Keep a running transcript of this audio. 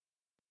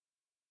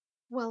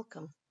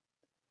Welcome.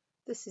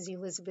 This is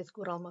Elizabeth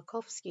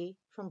Guralmakovsky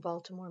from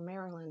Baltimore,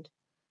 Maryland,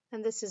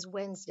 and this is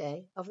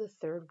Wednesday of the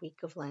third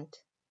week of Lent.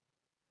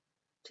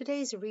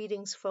 Today's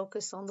readings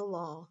focus on the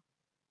law,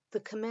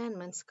 the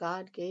commandments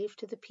God gave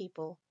to the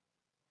people,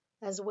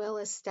 as well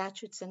as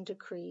statutes and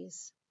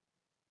decrees.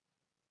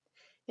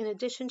 In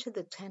addition to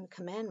the 10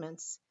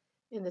 commandments,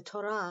 in the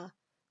Torah,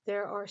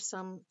 there are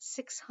some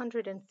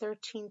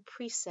 613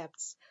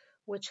 precepts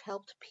which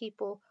helped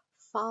people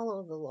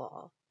follow the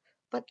law.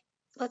 But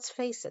let's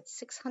face it,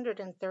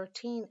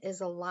 613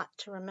 is a lot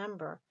to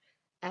remember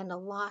and a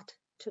lot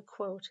to,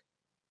 quote,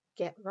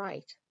 get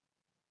right.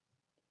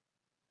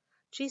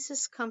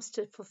 Jesus comes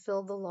to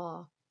fulfill the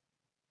law.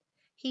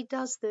 He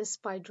does this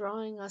by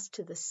drawing us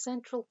to the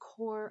central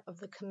core of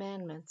the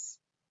commandments,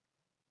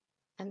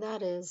 and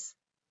that is,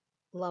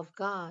 love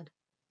God.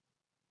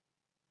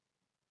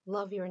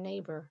 Love your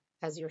neighbor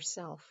as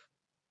yourself.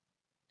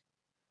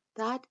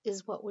 That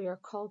is what we are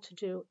called to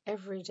do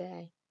every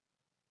day.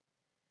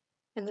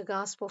 In the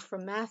Gospel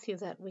from Matthew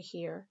that we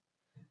hear,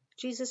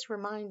 Jesus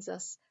reminds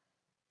us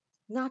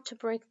not to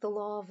break the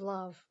law of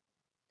love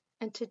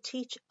and to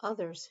teach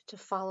others to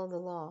follow the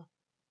law.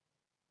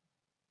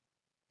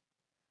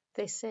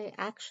 They say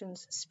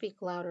actions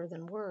speak louder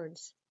than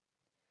words.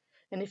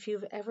 And if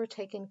you've ever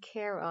taken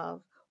care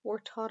of or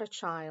taught a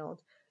child,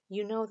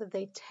 you know that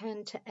they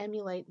tend to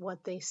emulate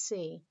what they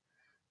see,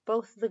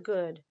 both the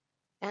good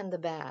and the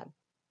bad.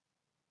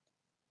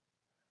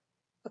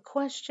 A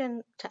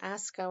question to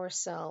ask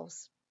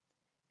ourselves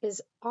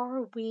is,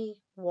 are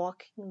we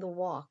walking the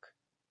walk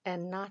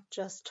and not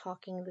just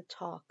talking the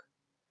talk?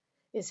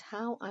 Is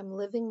how I'm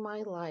living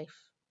my life,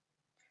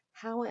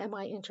 how am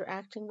I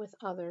interacting with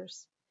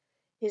others,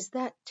 is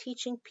that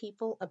teaching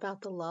people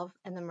about the love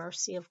and the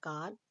mercy of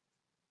God?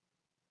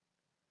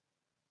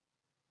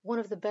 One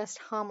of the best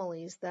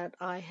homilies that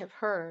I have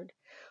heard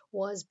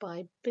was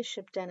by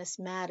Bishop Dennis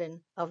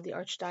Madden of the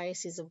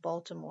Archdiocese of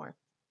Baltimore.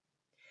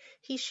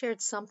 He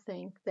shared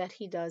something that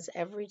he does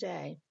every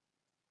day,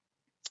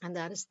 and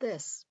that is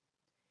this.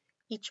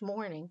 Each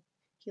morning,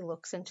 he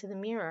looks into the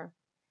mirror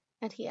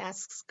and he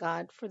asks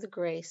God for the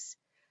grace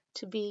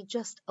to be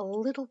just a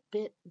little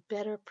bit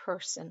better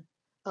person,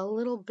 a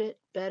little bit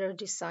better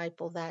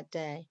disciple that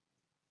day.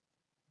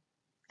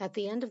 At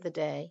the end of the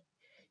day,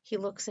 he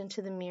looks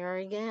into the mirror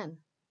again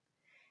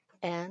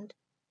and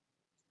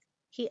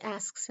he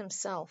asks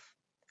himself,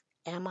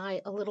 am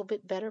I a little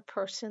bit better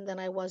person than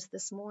I was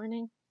this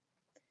morning?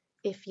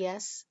 If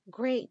yes,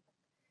 great.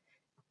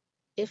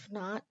 If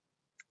not,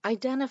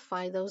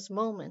 identify those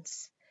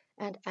moments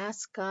and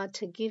ask God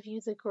to give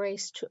you the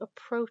grace to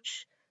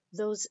approach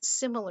those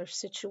similar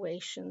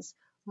situations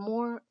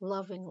more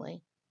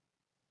lovingly.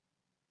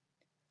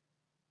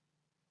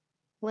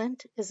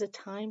 Lent is a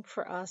time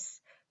for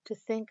us to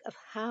think of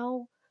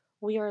how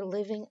we are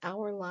living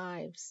our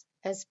lives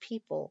as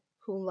people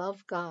who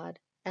love God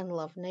and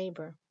love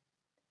neighbor.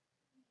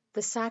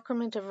 The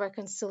sacrament of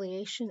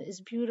reconciliation is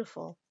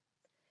beautiful.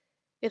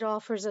 It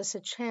offers us a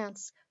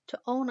chance to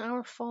own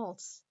our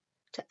faults,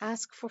 to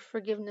ask for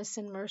forgiveness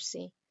and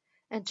mercy,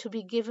 and to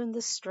be given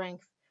the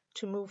strength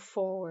to move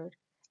forward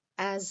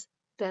as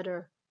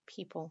better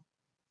people.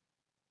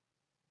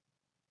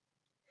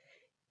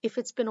 If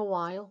it's been a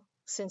while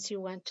since you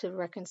went to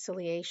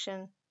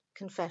reconciliation,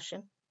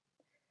 confession,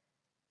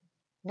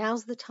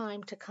 now's the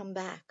time to come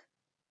back.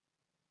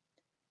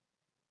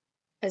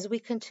 As we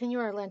continue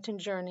our Lenten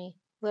journey,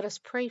 let us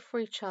pray for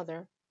each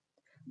other.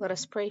 Let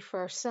us pray for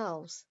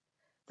ourselves,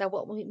 that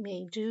what we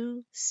may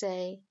do,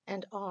 say,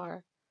 and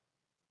are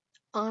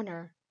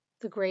honor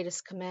the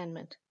greatest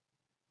commandment,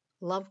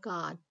 love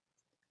God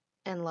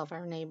and love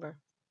our neighbor.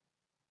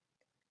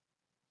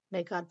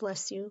 May God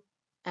bless you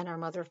and our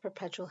Mother of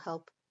Perpetual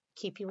Help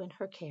keep you in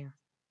her care.